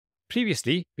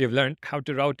Previously, we have learned how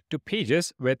to route to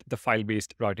pages with the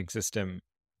file-based routing system.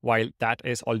 While that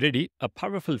is already a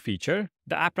powerful feature,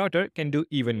 the app router can do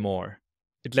even more.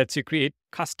 It lets you create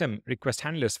custom request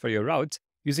handlers for your routes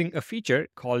using a feature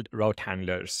called route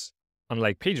handlers.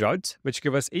 Unlike page routes, which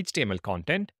give us HTML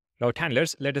content, route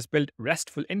handlers let us build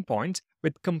RESTful endpoints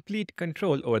with complete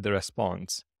control over the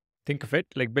response. Think of it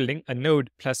like building a Node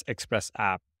plus Express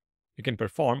app. You can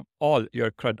perform all your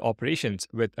CRUD operations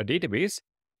with a database,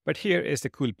 but here is the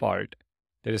cool part.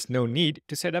 There is no need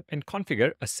to set up and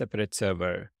configure a separate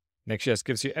server. Next.js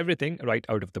gives you everything right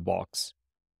out of the box.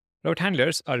 Route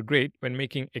handlers are great when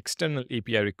making external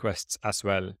API requests as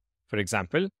well. For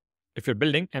example, if you're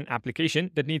building an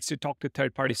application that needs to talk to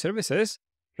third-party services,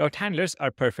 route handlers are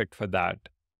perfect for that.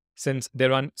 Since they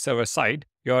run server-side,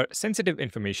 your sensitive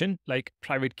information, like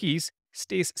private keys,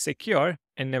 stays secure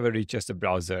and never reaches the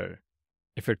browser.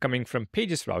 If you're coming from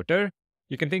Pages router,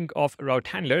 you can think of route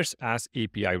handlers as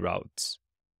API routes.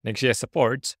 Next.js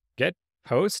supports get,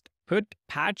 post, put,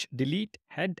 patch, delete,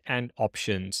 head, and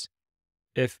options.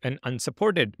 If an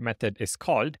unsupported method is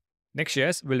called,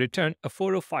 Next.js will return a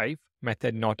 405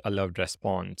 method not allowed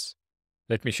response.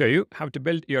 Let me show you how to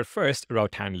build your first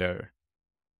route handler.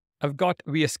 I've got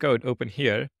VS Code open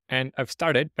here, and I've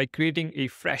started by creating a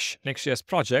fresh Next.js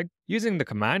project using the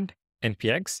command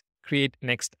npx create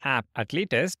next app at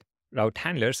latest route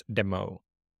handlers demo.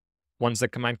 Once the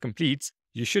command completes,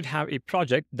 you should have a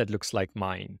project that looks like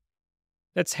mine.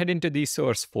 Let's head into the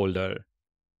source folder.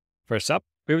 First up,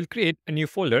 we will create a new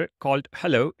folder called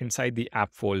Hello inside the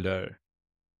app folder.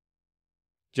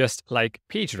 Just like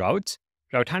page routes,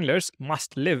 route handlers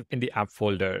must live in the app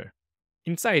folder.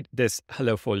 Inside this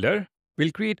Hello folder,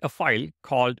 we'll create a file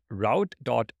called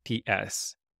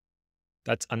route.ts.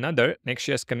 That's another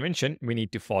Next.js convention we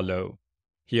need to follow.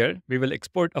 Here, we will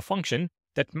export a function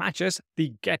that matches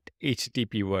the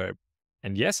getHTTP verb.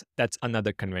 And yes, that's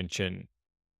another convention.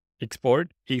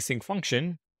 Export async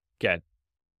function get.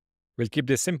 We'll keep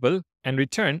this simple and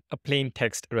return a plain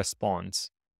text response.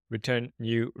 Return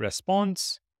new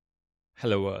response,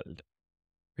 hello world.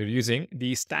 We're using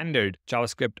the standard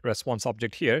JavaScript response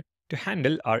object here to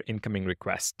handle our incoming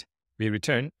request. We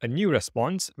return a new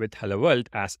response with hello world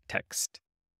as text.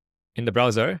 In the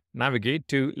browser, navigate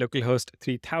to localhost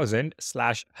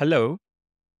 3000/hello,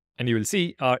 and you will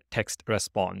see our text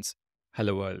response,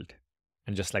 hello world.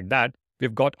 And just like that,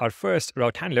 we've got our first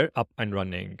route handler up and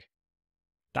running.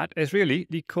 That is really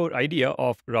the core idea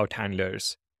of route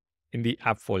handlers. In the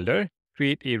app folder,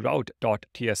 create a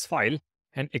route.ts file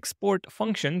and export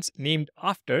functions named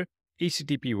after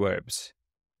HTTP verbs.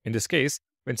 In this case,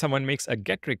 when someone makes a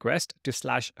GET request to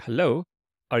 /hello,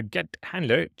 our GET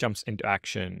handler jumps into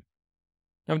action.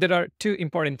 Now, there are two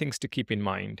important things to keep in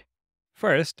mind.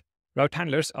 First, route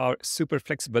handlers are super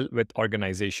flexible with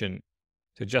organization.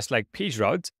 So just like page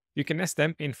routes, you can nest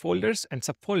them in folders and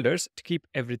subfolders to keep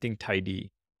everything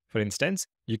tidy. For instance,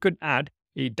 you could add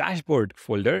a dashboard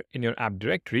folder in your app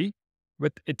directory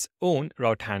with its own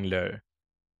route handler.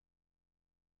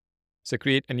 So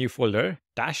create a new folder,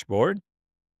 dashboard,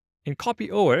 and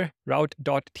copy over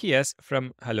route.ts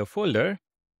from hello folder,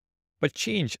 but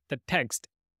change the text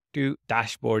to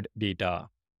dashboard data.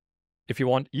 If you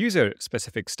want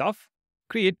user-specific stuff,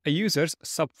 create a user's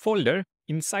subfolder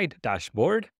inside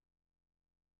dashboard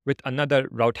with another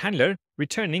route handler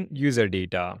returning user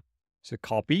data. So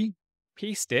copy,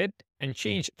 paste it, and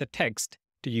change the text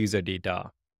to user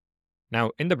data.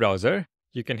 Now in the browser,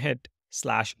 you can hit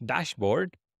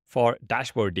 /dashboard for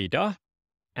dashboard data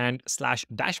and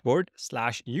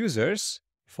 /dashboard/users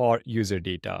for user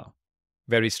data.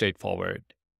 Very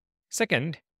straightforward.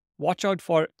 Second, watch out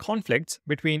for conflicts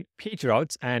between page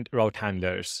routes and route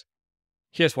handlers.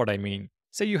 Here's what I mean.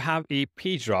 Say you have a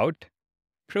page route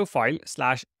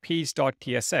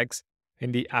profile/page.tsx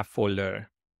in the app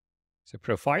folder. So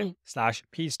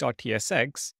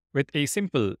profile/page.tsx with a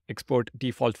simple export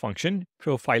default function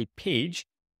profile page,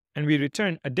 and we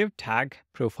return a div tag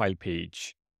profile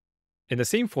page. In the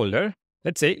same folder,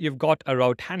 let's say you've got a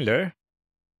route handler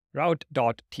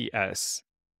route.ts.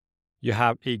 You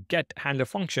have a get handler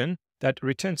function that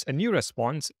returns a new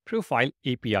response profile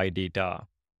API data.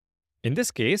 In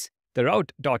this case, the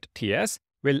route.ts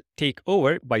will take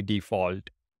over by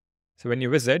default. So when you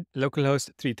visit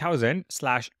localhost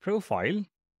 3000/profile,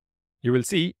 you will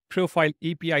see profile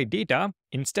API data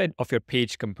instead of your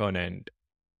page component.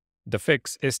 The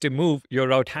fix is to move your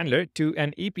route handler to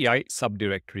an API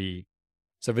subdirectory.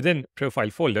 So within profile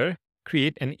folder,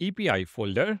 create an API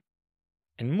folder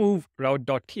and move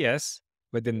route.ts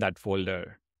within that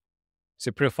folder.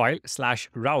 So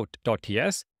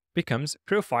profile/route.ts becomes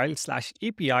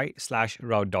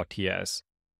profile/API/route.ts.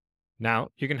 Now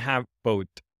you can have both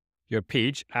your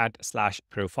page at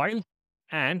 /profile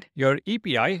and your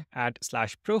API at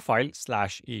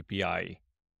 /profile/API.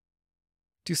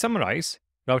 To summarize,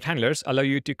 route handlers allow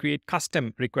you to create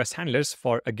custom request handlers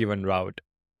for a given route.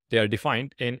 They are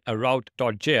defined in a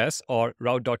route.js or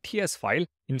route.ts file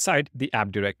inside the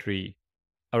app directory.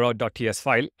 A route.ts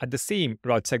file at the same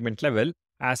route segment level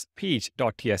as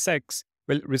page.tsx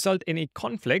will result in a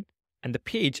conflict and the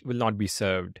page will not be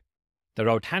served. The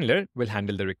route handler will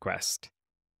handle the request.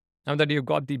 Now that you've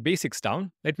got the basics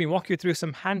down, let me walk you through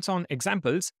some hands-on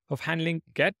examples of handling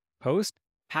get, post,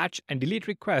 patch, and delete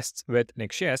requests with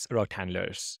Next.js route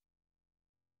handlers.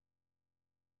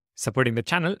 Supporting the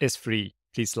channel is free.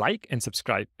 Please like and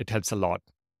subscribe. It helps a lot.